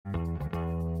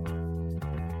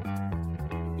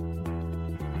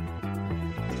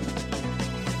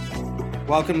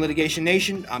Welcome, Litigation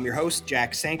Nation. I'm your host,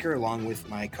 Jack Sanker, along with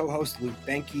my co-host, Luke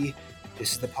Benke.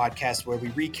 This is the podcast where we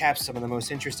recap some of the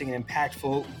most interesting and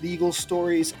impactful legal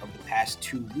stories of the past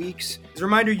 2 weeks. As a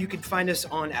reminder, you can find us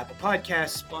on Apple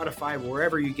Podcasts, Spotify,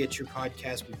 wherever you get your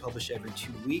podcasts. We publish every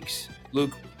 2 weeks.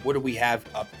 Luke, what do we have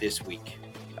up this week?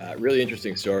 Really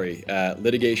interesting story.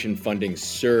 Litigation funding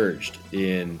surged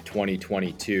in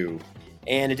 2022.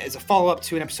 And it is a follow-up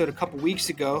to an episode a couple weeks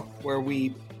ago where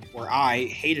I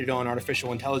hated on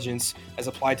artificial intelligence as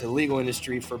applied to the legal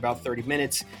industry for about 30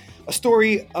 minutes. A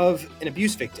story of an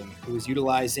abuse victim who was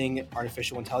utilizing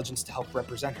artificial intelligence to help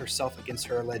represent herself against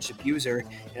her alleged abuser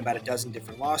in about a dozen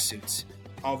different lawsuits.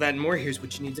 All that and more, here's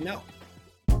what you need to know.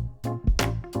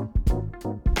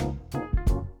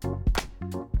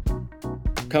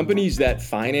 Companies that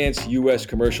finance U.S.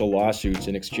 commercial lawsuits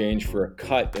in exchange for a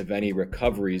cut of any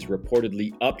recoveries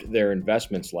reportedly upped their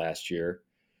investments last year,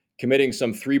 committing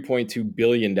some $3.2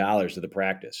 billion to the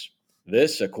practice.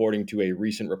 This, according to a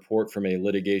recent report from a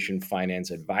litigation finance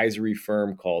advisory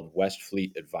firm called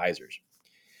Westfleet Advisors.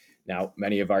 Now,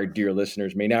 many of our dear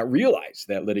listeners may not realize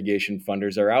that litigation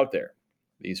funders are out there.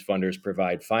 These funders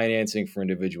provide financing for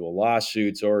individual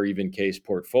lawsuits or even case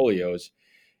portfolios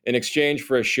in exchange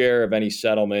for a share of any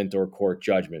settlement or court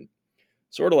judgment.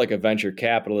 Sort of like a venture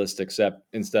capitalist, except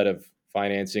instead of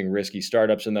financing risky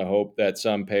startups in the hope that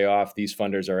some pay off, these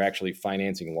funders are actually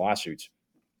financing lawsuits.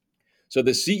 So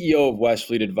the CEO of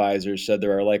Westfleet Advisors said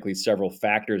there are likely several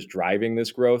factors driving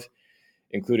this growth,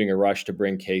 including a rush to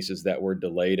bring cases that were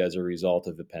delayed as a result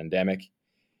of the pandemic.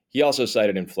 He also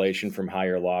cited inflation from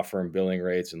higher law firm billing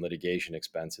rates and litigation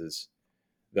expenses,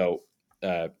 though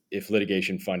if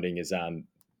litigation funding is on,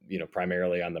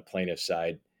 primarily on the plaintiff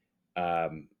side,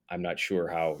 I'm not sure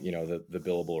how, the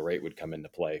billable rate would come into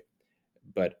play.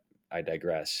 But I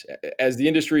digress. As the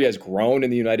industry has grown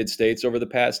in the United States over the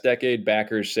past decade,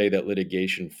 backers say that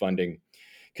litigation funding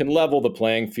can level the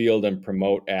playing field and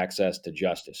promote access to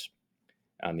justice.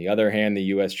 On the other hand, the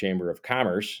U.S. Chamber of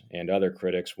Commerce and other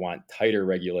critics want tighter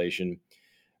regulation,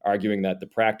 arguing that the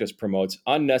practice promotes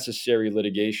unnecessary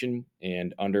litigation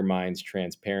and undermines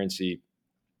transparency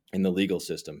in the legal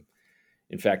system.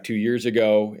 In fact, 2 years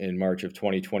ago, in March of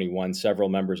 2021, several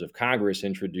members of Congress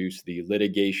introduced the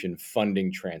Litigation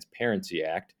Funding Transparency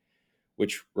Act,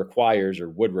 which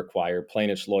would require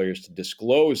plaintiffs' lawyers to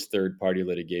disclose third-party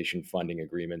litigation funding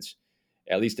agreements,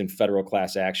 at least in federal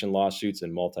class action lawsuits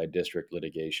and multi-district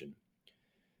litigation.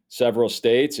 Several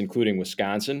states, including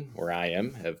Wisconsin, where I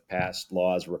am, have passed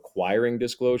laws requiring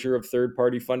disclosure of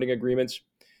third-party funding agreements.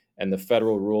 And the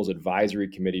Federal Rules Advisory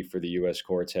Committee for the U.S.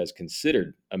 courts has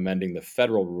considered amending the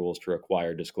federal rules to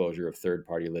require disclosure of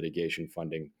third-party litigation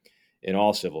funding in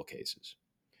all civil cases.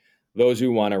 Those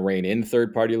who want to rein in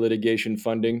third-party litigation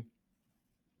funding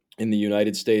in the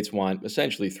United States want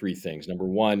essentially three things. Number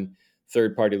one,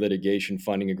 third-party litigation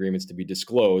funding agreements to be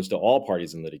disclosed to all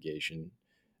parties in litigation.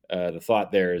 The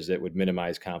thought there is it would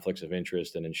minimize conflicts of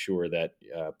interest and ensure that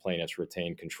plaintiffs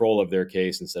retain control of their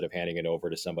case instead of handing it over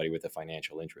to somebody with a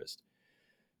financial interest.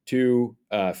 Two,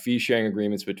 fee-sharing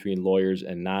agreements between lawyers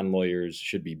and non-lawyers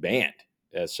should be banned,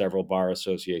 as several bar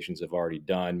associations have already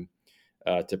done,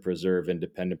 to preserve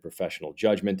independent professional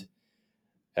judgment.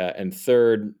 And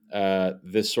third,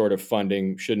 this sort of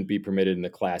funding shouldn't be permitted in the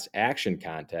class action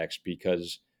context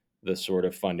because the sort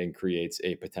of funding creates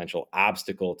a potential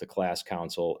obstacle to class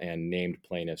counsel and named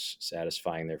plaintiffs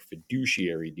satisfying their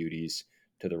fiduciary duties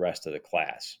to the rest of the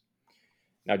class.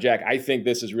 Now, Jack, I think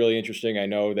this is really interesting. I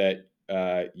know that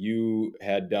you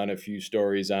had done a few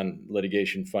stories on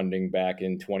litigation funding back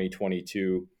in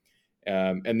 2022.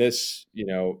 And this,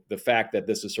 the fact that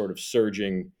this is sort of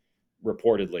surging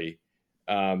reportedly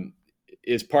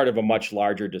is part of a much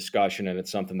larger discussion. And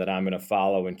it's something that I'm going to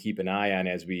follow and keep an eye on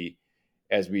as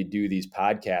we do these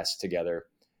podcasts together.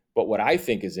 But what I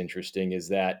think is interesting is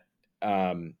that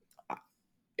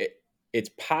it's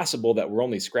possible that we're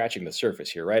only scratching the surface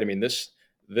here, right? I mean,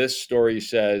 this story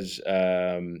says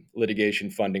litigation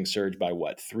funding surged by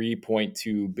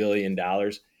 $3.2 billion.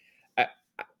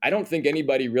 I don't think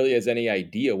anybody really has any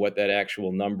idea what that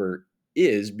actual number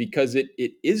is because it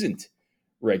isn't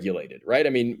regulated, right? I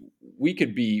mean, we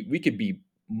could be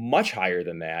much higher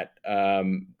than that.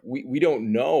 We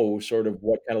don't know sort of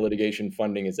what kind of litigation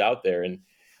funding is out there. And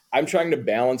I'm trying to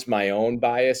balance my own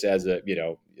bias as a,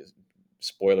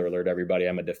 spoiler alert, everybody,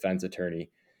 I'm a defense attorney,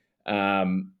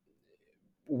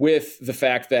 with the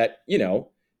fact that,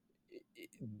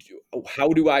 how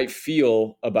do I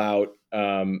feel about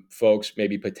folks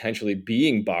maybe potentially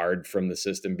being barred from the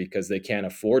system because they can't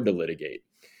afford to litigate?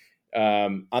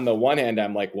 On the one hand,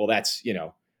 I'm like, well, that's,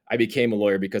 I became a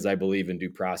lawyer because I believe in due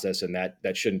process, and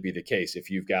that shouldn't be the case. If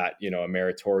you've got, a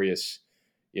meritorious,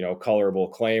 colorable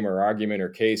claim or argument or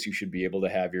case, you should be able to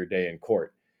have your day in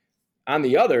court. On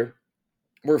the other,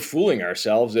 we're fooling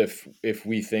ourselves if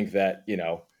we think that,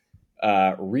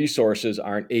 resources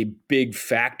aren't a big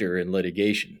factor in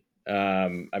litigation.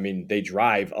 I mean, they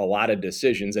drive a lot of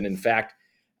decisions, and in fact,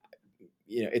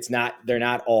 they're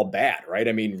not all bad, right?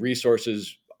 I mean,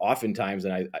 resources oftentimes,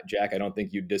 and Jack, I don't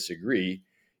think you disagree,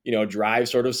 drive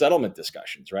sort of settlement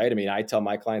discussions, right? I mean, I tell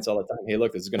my clients all the time, hey,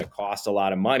 look, this is going to cost a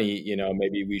lot of money.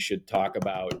 Maybe we should talk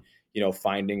about,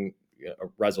 finding a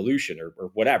resolution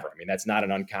or whatever. I mean, that's not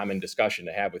an uncommon discussion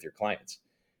to have with your clients.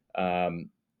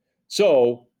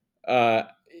 So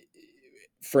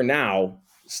for now,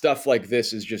 stuff like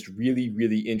this is just really,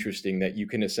 really interesting that you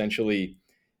can essentially,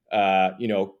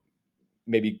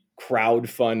 maybe crowd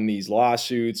fund these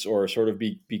lawsuits or sort of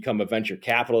become a venture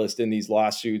capitalist in these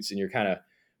lawsuits, and you're kind of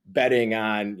betting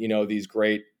on, these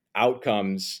great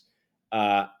outcomes.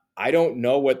 I don't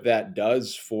know what that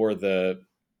does for the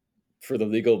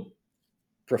legal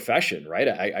profession, right?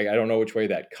 I don't know which way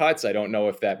that cuts. I don't know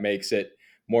if that makes it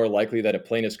more likely that a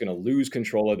plaintiff's going to lose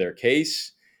control of their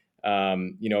case.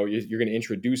 You're going to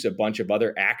introduce a bunch of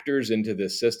other actors into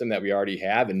this system that we already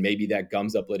have, and maybe that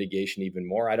gums up litigation even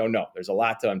more. I don't know. There's a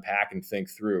lot to unpack and think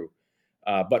through.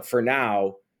 But for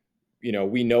now,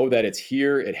 we know that it's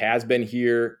here. It has been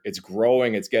here. It's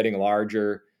growing. It's getting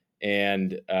larger.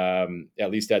 And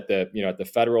at least at the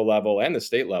federal level and the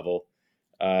state level,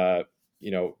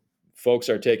 folks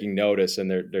are taking notice,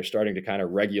 and they're starting to kind of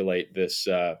regulate this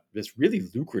really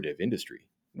lucrative industry.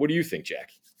 What do you think, Jack?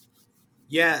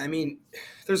 Yeah, I mean,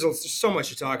 there's so much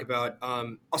to talk about.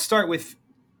 I'll start with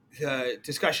the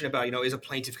discussion about, is a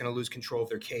plaintiff going to lose control of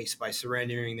their case by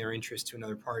surrendering their interest to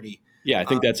another party? Yeah, I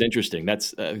think that's interesting.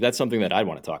 That's something that I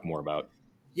want to talk more about.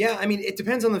 Yeah, I mean, it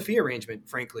depends on the fee arrangement,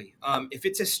 frankly. If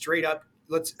it's a straight up,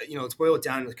 let's boil it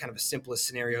down to kind of a simplest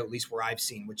scenario, at least where I've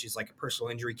seen, which is like a personal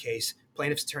injury case.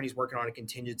 Plaintiff's attorney's working on a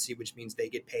contingency, which means they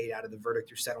get paid out of the verdict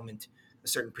or settlement a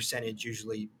certain percentage,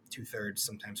 usually 2/3,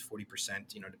 sometimes 40%,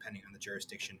 depending on the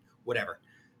jurisdiction, whatever.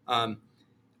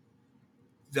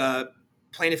 The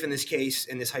plaintiff in this case,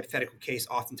 in this hypothetical case,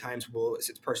 oftentimes will, if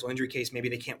it's a personal injury case, maybe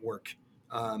they can't work,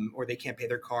 or they can't pay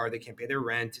their car, they can't pay their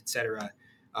rent, etc.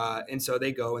 And so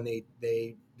they go and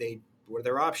they what are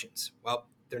their options? Well,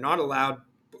 they're not allowed,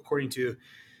 according to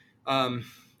the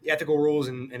ethical rules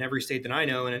in every state that I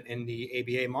know, and the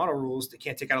ABA model rules, they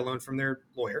can't take out a loan from their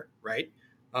lawyer, right?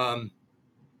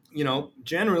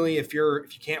 Generally, if you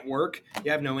can't work,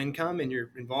 you have no income, and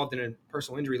you're involved in a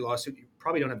personal injury lawsuit, you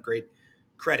probably don't have great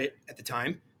credit at the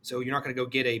time, so you're not going to go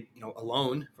get a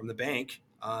loan from the bank.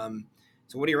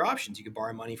 So what are your options? You could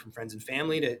borrow money from friends and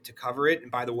family to cover it. And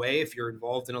by the way, if you're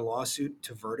involved in a lawsuit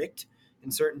to verdict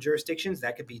in certain jurisdictions,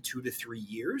 that could be 2 to 3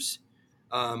 years,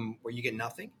 where you get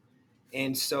nothing.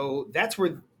 And so that's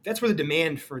where the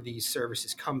demand for these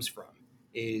services comes from,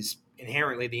 is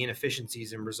inherently the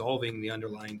inefficiencies in resolving the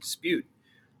underlying dispute.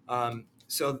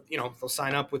 So they'll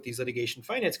sign up with these litigation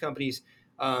finance companies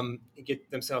and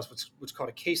get themselves what's called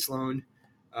a case loan,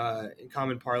 in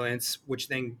common parlance, which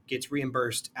then gets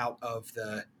reimbursed out of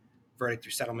the verdict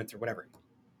or settlement or whatever.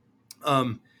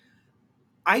 I'm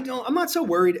not so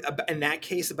worried in that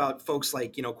case about folks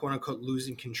like, quote unquote,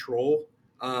 losing control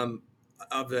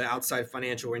of the outside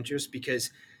financial interest,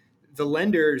 because the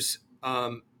lenders,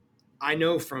 I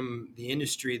know from the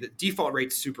industry that default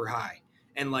rate's super high.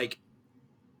 And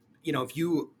if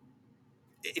you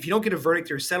don't get a verdict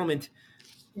or a settlement,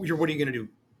 what are you going to do?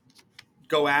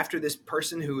 Go after this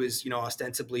person who is,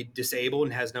 ostensibly disabled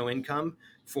and has no income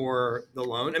for the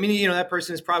loan? I mean, that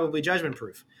person is probably judgment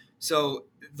proof. So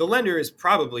the lender is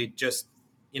probably just,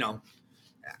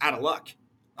 out of luck,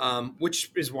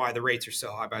 which is why the rates are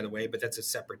so high, by the way, but that's a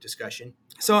separate discussion.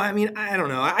 So, I mean, I don't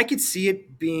know. I could see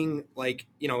it being like,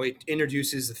 it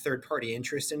introduces a third party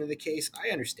interest into the case. I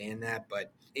understand that,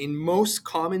 but in most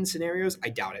common scenarios, I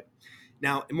doubt it.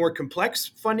 Now, in more complex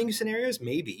funding scenarios,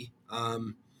 maybe.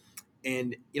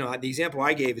 And, the example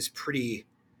I gave is pretty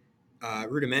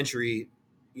rudimentary,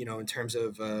 in terms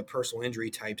of personal injury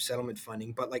type settlement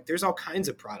funding. But there's all kinds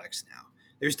of products now.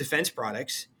 There's defense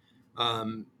products.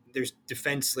 There's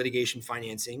defense litigation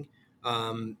financing.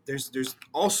 There's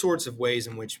all sorts of ways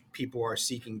in which people are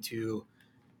seeking to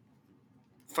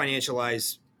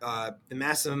financialize the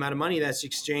massive amount of money that's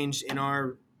exchanged in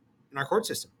our court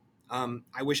system.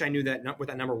 I wish I knew what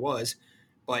that number was,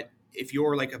 but if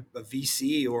you're like a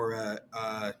VC or a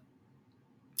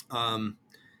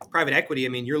private equity, I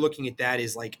mean, you're looking at that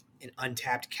as like an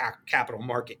untapped capital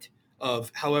market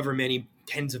of however many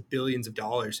tens of billions of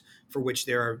dollars, for which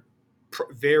there are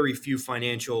very few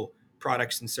financial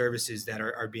products and services that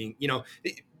are being,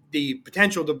 the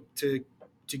potential to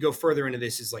go further into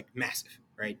this is like massive,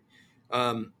 right?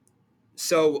 Um,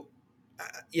 so,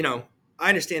 you know, I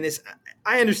understand this.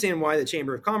 I understand why the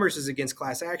Chamber of Commerce is against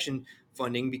class action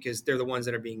funding, because they're the ones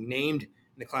that are being named in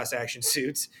the class action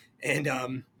suits. And,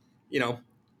 you know,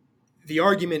 the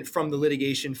argument from the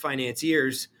litigation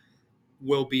financiers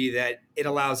will be that it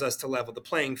allows us to level the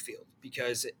playing field,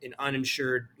 because an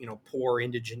uninsured, poor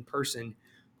indigent person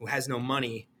who has no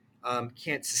money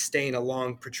can't sustain a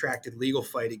long, protracted legal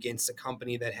fight against a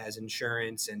company that has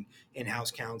insurance and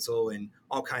in-house counsel and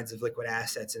all kinds of liquid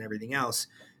assets and everything else.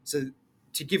 So,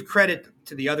 to give credit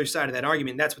to the other side of that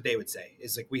argument, that's what they would say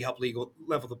is like, we help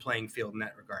level the playing field in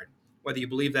that regard. Whether you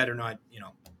believe that or not,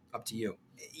 up to you.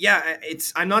 Yeah,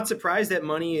 I'm not surprised that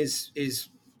money is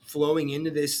flowing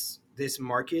into this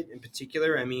market in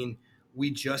particular. I mean,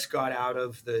 we just got out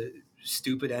of the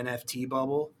stupid NFT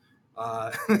bubble,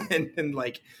 and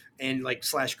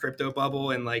slash crypto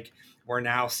bubble, and like we're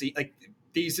now see like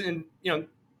these, and the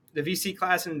VC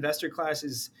class and investor class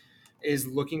is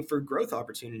looking for growth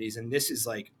opportunities, and this is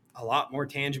like a lot more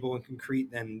tangible and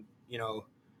concrete than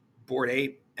Bored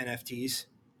Ape NFTs.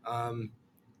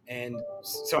 And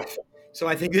so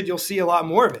I think that you'll see a lot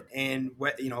more of it, and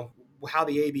how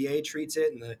the ABA treats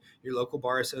it, and your local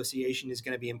bar association is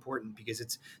going to be important,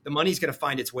 because the money's going to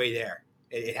find its way there.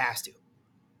 It has to.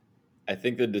 I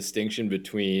think the distinction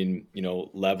between,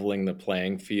 leveling the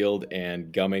playing field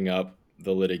and gumming up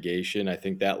the litigation, I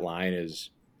think that line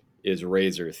is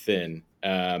razor thin.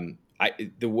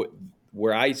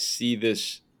 Where I see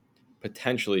this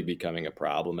potentially becoming a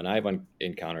problem, and I've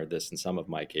encountered this in some of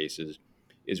my cases,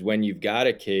 is when you've got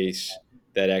a case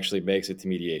that actually makes it to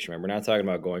mediation. Right? We're not talking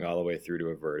about going all the way through to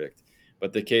a verdict,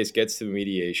 but the case gets to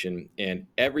mediation, and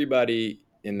everybody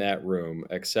in that room,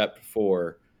 except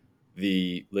for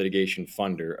the litigation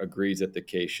funder, agrees that the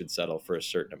case should settle for a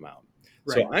certain amount.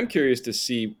 Right. So I'm curious to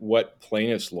see what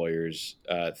plaintiffs' lawyers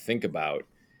think about,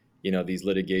 these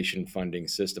litigation funding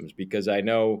systems, because I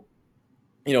know,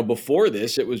 before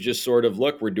this, it was just sort of,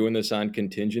 look, we're doing this on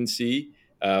contingency.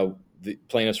 The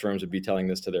plaintiffs' firms would be telling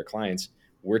this to their clients.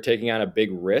 We're taking on a big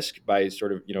risk by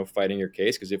sort of, fighting your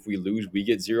case, because if we lose, we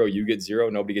get zero, you get zero,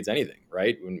 nobody gets anything,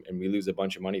 right? And we lose a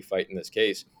bunch of money fighting this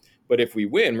case. But if we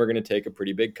win, we're going to take a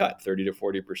pretty big cut, 30 to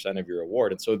 40% of your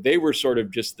award. And so they were sort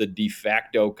of just the de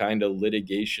facto kind of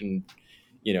litigation,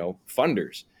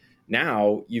 funders.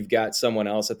 Now you've got someone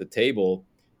else at the table,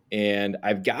 and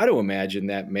I've got to imagine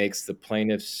that makes the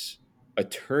plaintiff's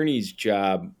attorney's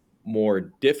job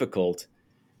more difficult.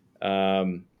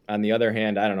 On the other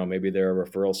hand, I don't know, maybe they're a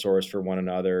referral source for one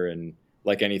another, and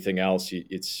like anything else,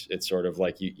 it's sort of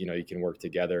like you can work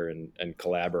together and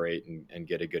collaborate and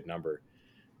get a good number.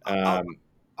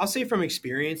 I'll say from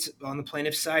experience on the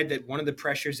plaintiff side that one of the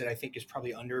pressures that I think is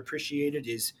probably underappreciated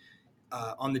is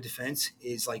on the defense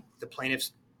is like the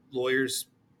plaintiff's lawyers'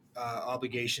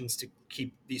 obligations to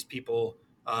keep these people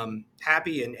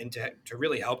happy, and to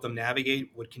really help them navigate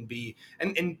what can be.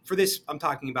 And for this, I'm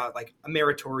talking about like a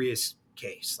meritorious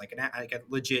case, like a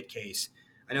legit case.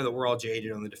 I know that we're all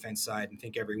jaded on the defense side and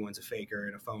think everyone's a faker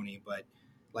and a phony, but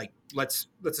like let's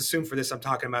assume for this, I'm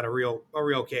talking about a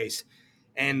real case.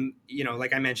 And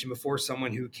like I mentioned before,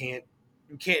 someone who can't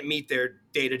meet their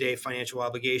day-to-day financial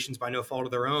obligations by no fault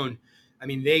of their own. I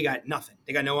mean, they got nothing.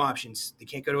 They got no options. They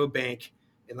can't go to a bank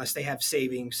unless they have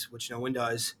savings, which no one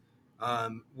does.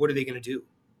 What are they going to do?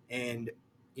 And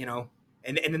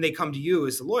and then they come to you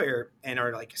as the lawyer and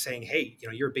are like saying, "Hey,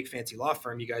 you're a big fancy law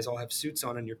firm. You guys all have suits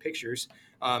on in your pictures.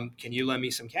 Can you lend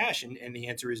me some cash?" And the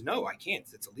answer is no, I can't.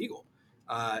 That's illegal.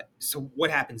 So what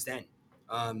happens then?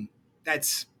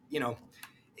 That's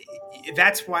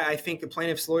that's why I think the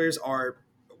plaintiffs' lawyers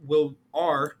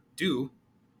do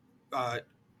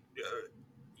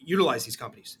utilize these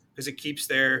companies, because it keeps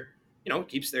their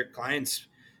clients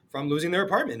from losing their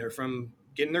apartment or from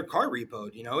getting their car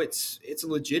repoed. It's a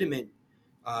legitimate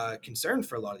concern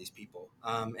for a lot of these people.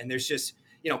 And there's just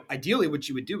ideally what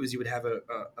you would do is you would have a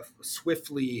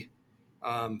swiftly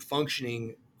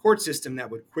functioning court system that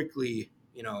would quickly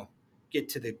get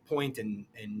to the point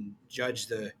and judge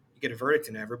get a verdict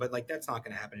and ever, but like that's not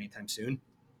going to happen anytime soon.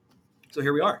 So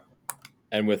here we are.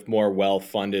 And with more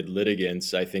well-funded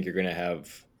litigants, I think you're going to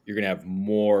have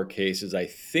more cases, I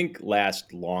think,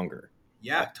 last longer.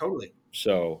 Yeah, totally.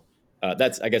 So I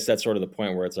guess that's sort of the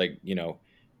point where it's like,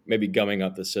 maybe gumming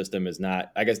up the system is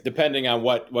not, I guess, depending on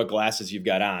what glasses you've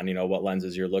got on, what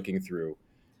lenses you're looking through.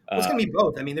 Well, it's going to be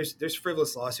both. I mean, there's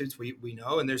frivolous lawsuits we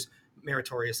know, and there's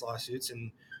meritorious lawsuits,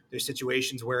 and there's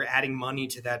situations where adding money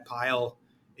to that pile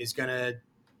is going to,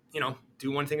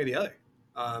 do one thing or the other.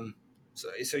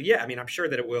 So yeah, I mean, I'm sure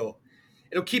that it'll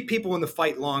keep people in the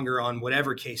fight longer on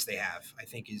whatever case they have, I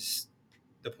think is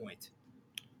the point.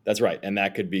 That's right, and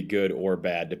that could be good or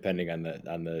bad depending on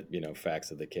the facts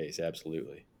of the case.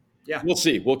 Absolutely. Yeah. So we'll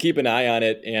see. We'll keep an eye on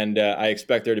it, and I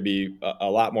expect there to be a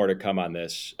lot more to come on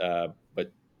this.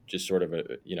 But just sort of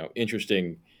a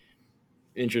interesting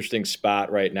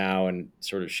spot right now, and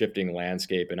sort of shifting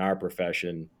landscape in our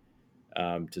profession,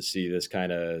 to see this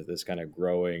kind of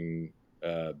growing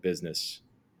business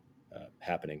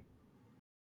happening.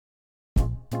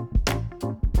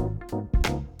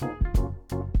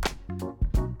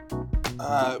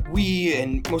 We,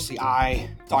 and mostly I,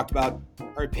 talked about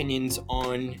our opinions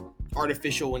on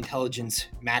artificial intelligence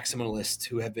maximalists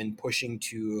who have been pushing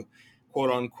to quote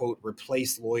unquote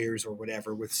replace lawyers or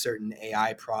whatever with certain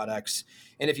AI products.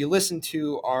 And if you listen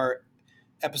to our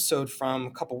episode from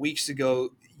a couple weeks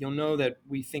ago, you'll know that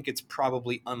we think it's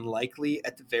probably unlikely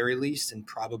at the very least and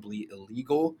probably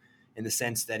illegal in the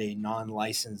sense that a non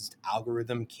licensed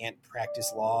algorithm can't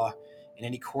practice law in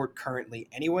any court currently,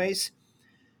 anyways.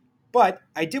 But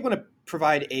I did want to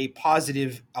provide a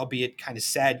positive, albeit kind of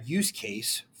sad, use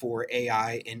case for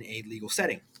AI in a legal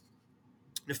setting.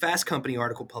 In a Fast Company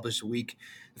article published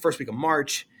the first week of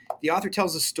March, the author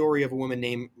tells the story of a woman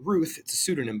named Ruth, it's a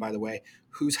pseudonym, by the way,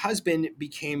 whose husband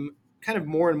became kind of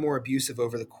more and more abusive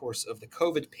over the course of the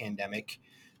COVID pandemic.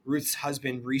 Ruth's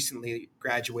husband recently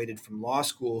graduated from law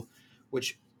school,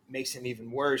 which makes him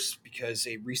even worse because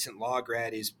a recent law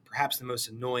grad is perhaps the most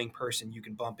annoying person you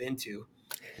can bump into.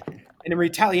 And in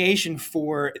retaliation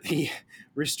for the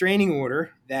restraining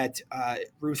order that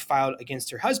Ruth filed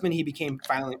against her husband, he began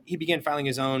filing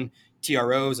his own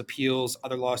TROs, appeals,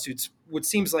 other lawsuits. What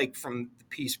seems like from the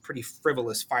piece pretty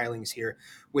frivolous filings here,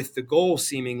 with the goal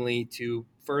seemingly to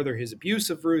further his abuse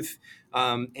of Ruth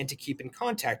and to keep in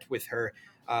contact with her.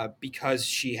 Because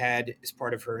she had, as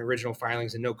part of her original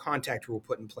filings, a no contact rule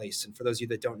put in place. And for those of you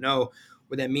that don't know,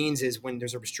 what that means is when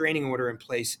there's a restraining order in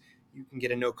place, you can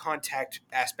get a no contact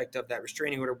aspect of that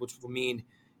restraining order, which will mean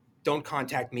don't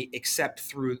contact me except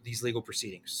through these legal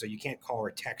proceedings. So you can't call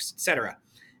or text, etc.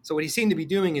 So what he seemed to be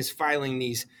doing is filing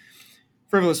these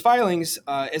frivolous filings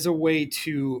as a way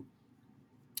to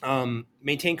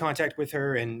maintain contact with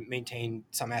her and maintain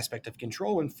some aspect of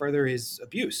control and further his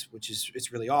abuse, which is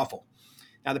it's really awful.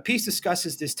 Now, the piece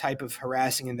discusses this type of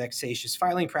harassing and vexatious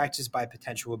filing practice by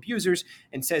potential abusers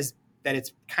and says that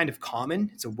it's kind of common.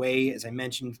 It's a way, as I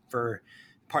mentioned, for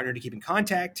a partner to keep in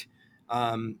contact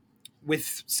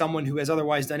with someone who has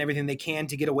otherwise done everything they can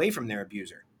to get away from their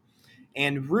abuser.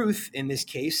 And Ruth, in this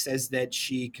case, says that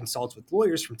she consults with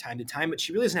lawyers from time to time, but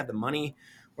she really doesn't have the money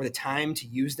or the time to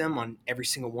use them on every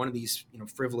single one of these,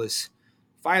 frivolous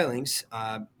filings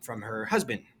from her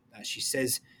husband. She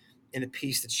says in the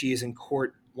piece that she is in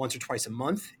court once or twice a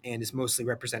month and is mostly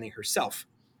representing herself.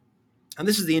 And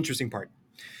this is the interesting part.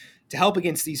 To help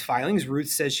against these filings, Ruth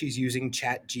says she's using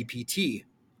ChatGPT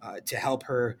to help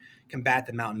her combat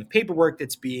the mountain of paperwork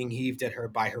that's being heaved at her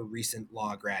by her recent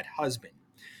law grad husband.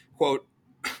 Quote,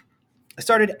 I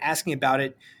started asking about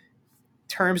it,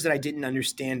 terms that I didn't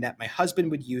understand that my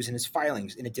husband would use in his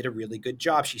filings, and it did a really good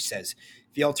job, she says.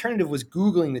 The alternative was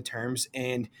Googling the terms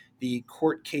and the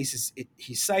court cases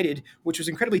he cited, which was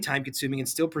incredibly time consuming and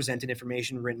still presented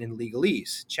information written in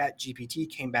legalese. ChatGPT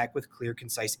came back with clear,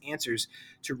 concise answers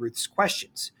to Ruth's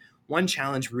questions. One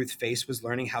challenge Ruth faced was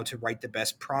learning how to write the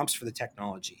best prompts for the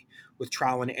technology. With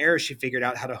trial and error, she figured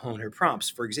out how to hone her prompts.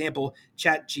 For example,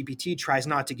 ChatGPT tries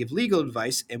not to give legal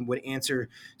advice and would answer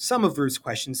some of Ruth's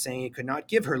questions saying it could not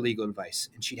give her legal advice,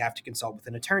 and she'd have to consult with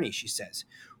an attorney, she says.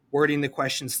 Wording the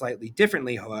question slightly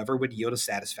differently, however, would yield a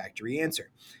satisfactory answer.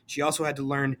 She also had to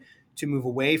learn to move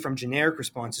away from generic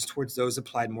responses towards those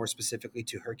applied more specifically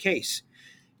to her case.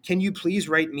 Can you please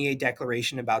write me a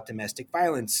declaration about domestic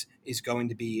violence is going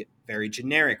to be very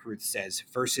generic, Ruth says,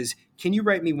 versus can you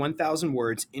write me 1,000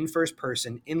 words in first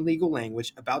person in legal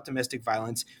language about domestic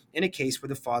violence in a case where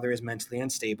the father is mentally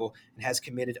unstable and has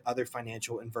committed other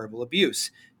financial and verbal abuse.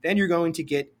 Then you're going to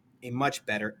get a much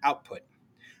better output.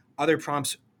 Other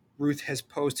prompts Ruth has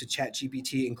posed to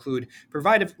ChatGPT include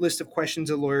provide a list of questions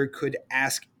a lawyer could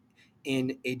ask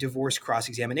in a divorce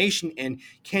cross-examination, and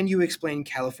can you explain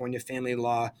California family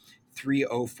law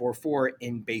 3044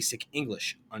 in basic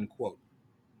English, unquote.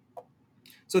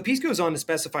 So the piece goes on to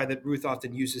specify that Ruth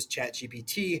often uses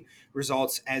ChatGPT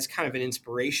results as kind of an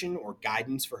inspiration or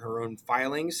guidance for her own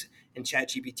filings, and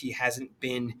ChatGPT hasn't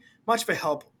been much of a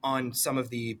help on some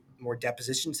of the more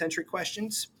deposition-centric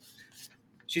questions.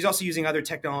 She's also using other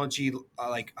technology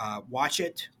like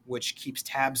Watchit, which keeps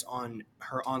tabs on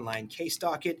her online case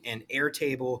docket, and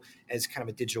Airtable as kind of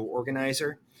a digital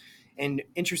organizer. And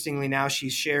interestingly, now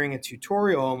she's sharing a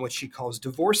tutorial on what she calls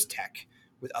divorce tech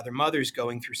with other mothers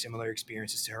going through similar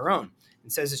experiences to her own,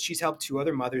 and says that she's helped 2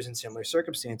 other mothers in similar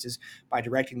circumstances by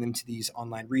directing them to these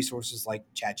online resources like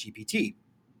ChatGPT.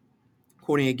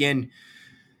 Quoting again,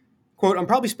 quote, "I'm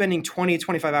probably spending 20 to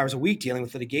 25 hours a week dealing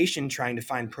with litigation, trying to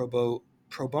find pro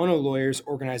bono lawyers,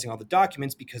 organizing all the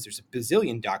documents because there's a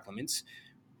bazillion documents,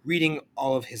 reading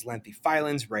all of his lengthy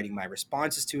filings, writing my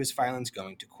responses to his filings,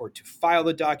 going to court to file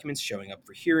the documents, showing up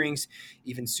for hearings,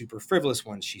 even super frivolous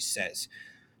ones," she says.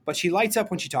 But she lights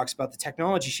up when she talks about the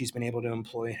technology she's been able to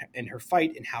employ in her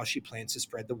fight and how she plans to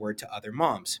spread the word to other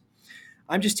moms.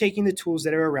 "I'm just taking the tools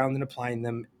that are around and applying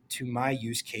them to my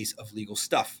use case of legal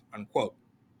stuff," unquote.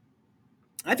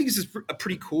 I think this is a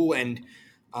pretty cool and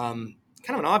kind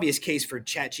of an obvious case for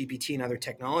ChatGPT and other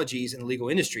technologies in the legal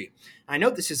industry. I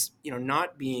note this is,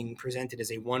 not being presented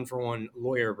as a one-for-one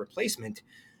lawyer replacement,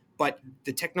 but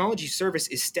the technology service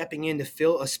is stepping in to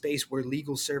fill a space where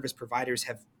legal service providers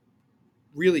have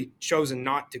really chosen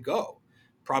not to go,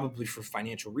 probably for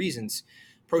financial reasons.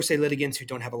 Pro se litigants who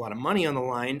don't have a lot of money on the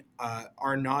line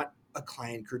are not a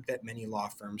client group that many law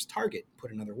firms target,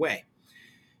 put another way.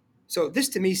 So this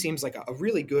to me seems like a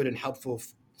really good and helpful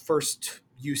first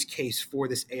use case for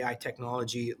this AI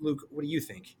technology. Luke, what do you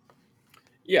think?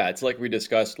 Yeah, it's like we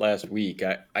discussed last week.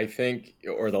 I think,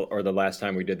 or the last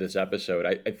time we did this episode,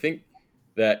 I think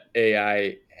that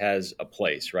AI has a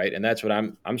place, right? And that's what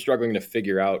I'm struggling to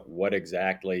figure out what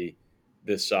exactly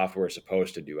this software is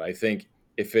supposed to do. I think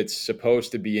if it's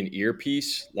supposed to be an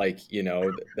earpiece, like,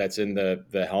 that's in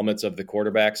the helmets of the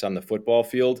quarterbacks on the football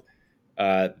field,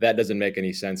 that doesn't make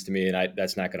any sense to me, and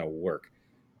that's not going to work.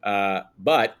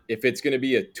 But if it's going to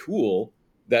be a tool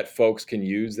that folks can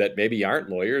use that maybe aren't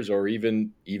lawyers, or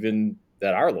even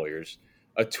that are lawyers,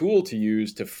 a tool to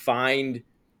use to find,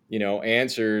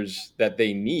 answers that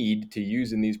they need to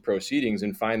use in these proceedings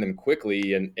and find them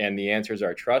quickly, and the answers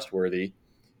are trustworthy,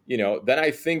 then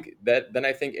I think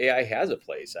AI has a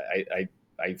place.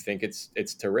 I think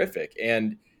it's terrific.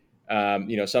 And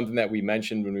something that we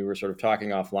mentioned when we were sort of talking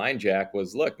offline, Jack,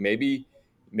 was, look, maybe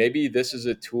this is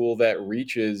a tool that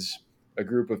reaches a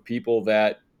group of people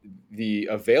that the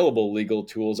available legal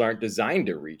tools aren't designed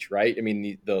to reach, right? I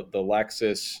mean, the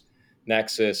Lexis,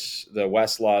 Nexus, the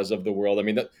Westlaws of the world. I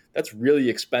mean, that's really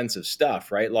expensive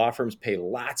stuff, right? Law firms pay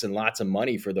lots and lots of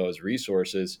money for those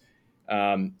resources.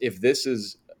 If this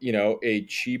is, a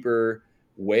cheaper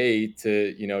way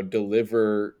to,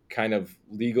 deliver kind of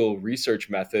legal research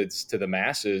methods to the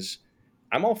masses,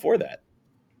 I'm all for that.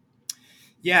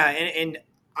 Yeah, and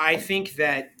I think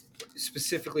that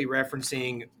specifically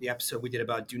referencing the episode we did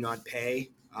about Do Not Pay,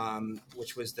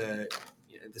 which was the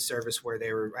service where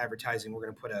they were advertising, we're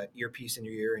going to put an earpiece in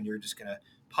your ear and you're just going to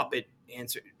puppet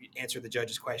answer the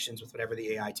judge's questions with whatever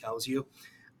the AI tells you.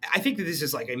 I think that this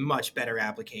is like a much better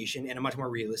application and a much more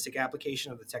realistic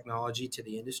application of the technology to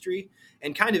the industry,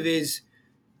 and kind of is,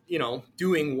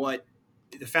 doing what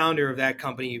the founder of that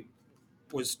company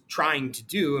was trying to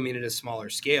do. I mean, at a smaller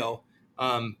scale,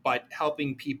 but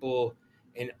helping people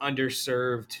in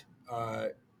underserved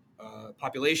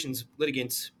populations,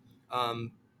 litigants,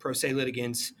 pro se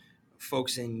litigants,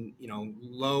 folks in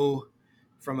low,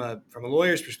 from a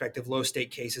lawyer's perspective, low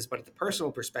stake cases, but at the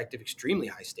personal perspective, extremely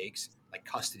high stakes, like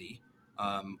custody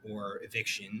or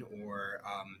eviction or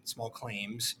small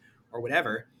claims or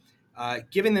whatever.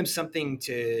 Giving them something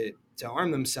to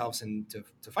arm themselves and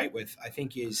to fight with, I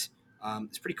think is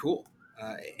pretty cool.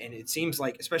 And it seems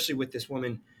like, especially with this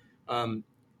woman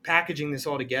packaging this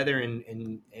all together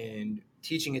and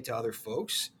teaching it to other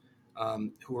folks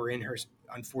who are in her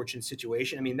unfortunate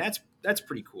situation. I mean, that's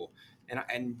pretty cool.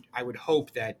 And I would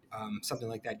hope that something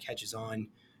like that catches on.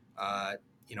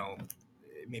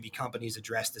 Maybe companies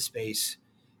address the space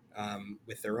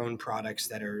with their own products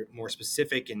that are more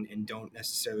specific and don't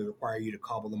necessarily require you to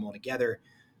cobble them all together.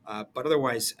 But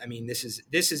otherwise, I mean, this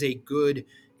is a good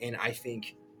and I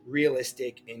think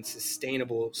realistic and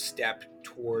sustainable step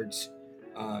towards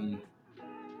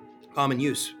common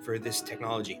use for this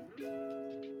technology.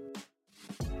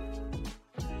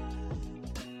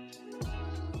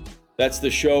 That's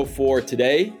the show for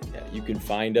today. You can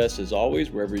find us, as always,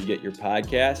 wherever you get your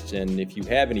podcasts. And if you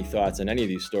have any thoughts on any of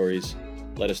these stories,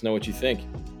 let us know what you think.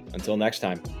 Until next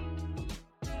time.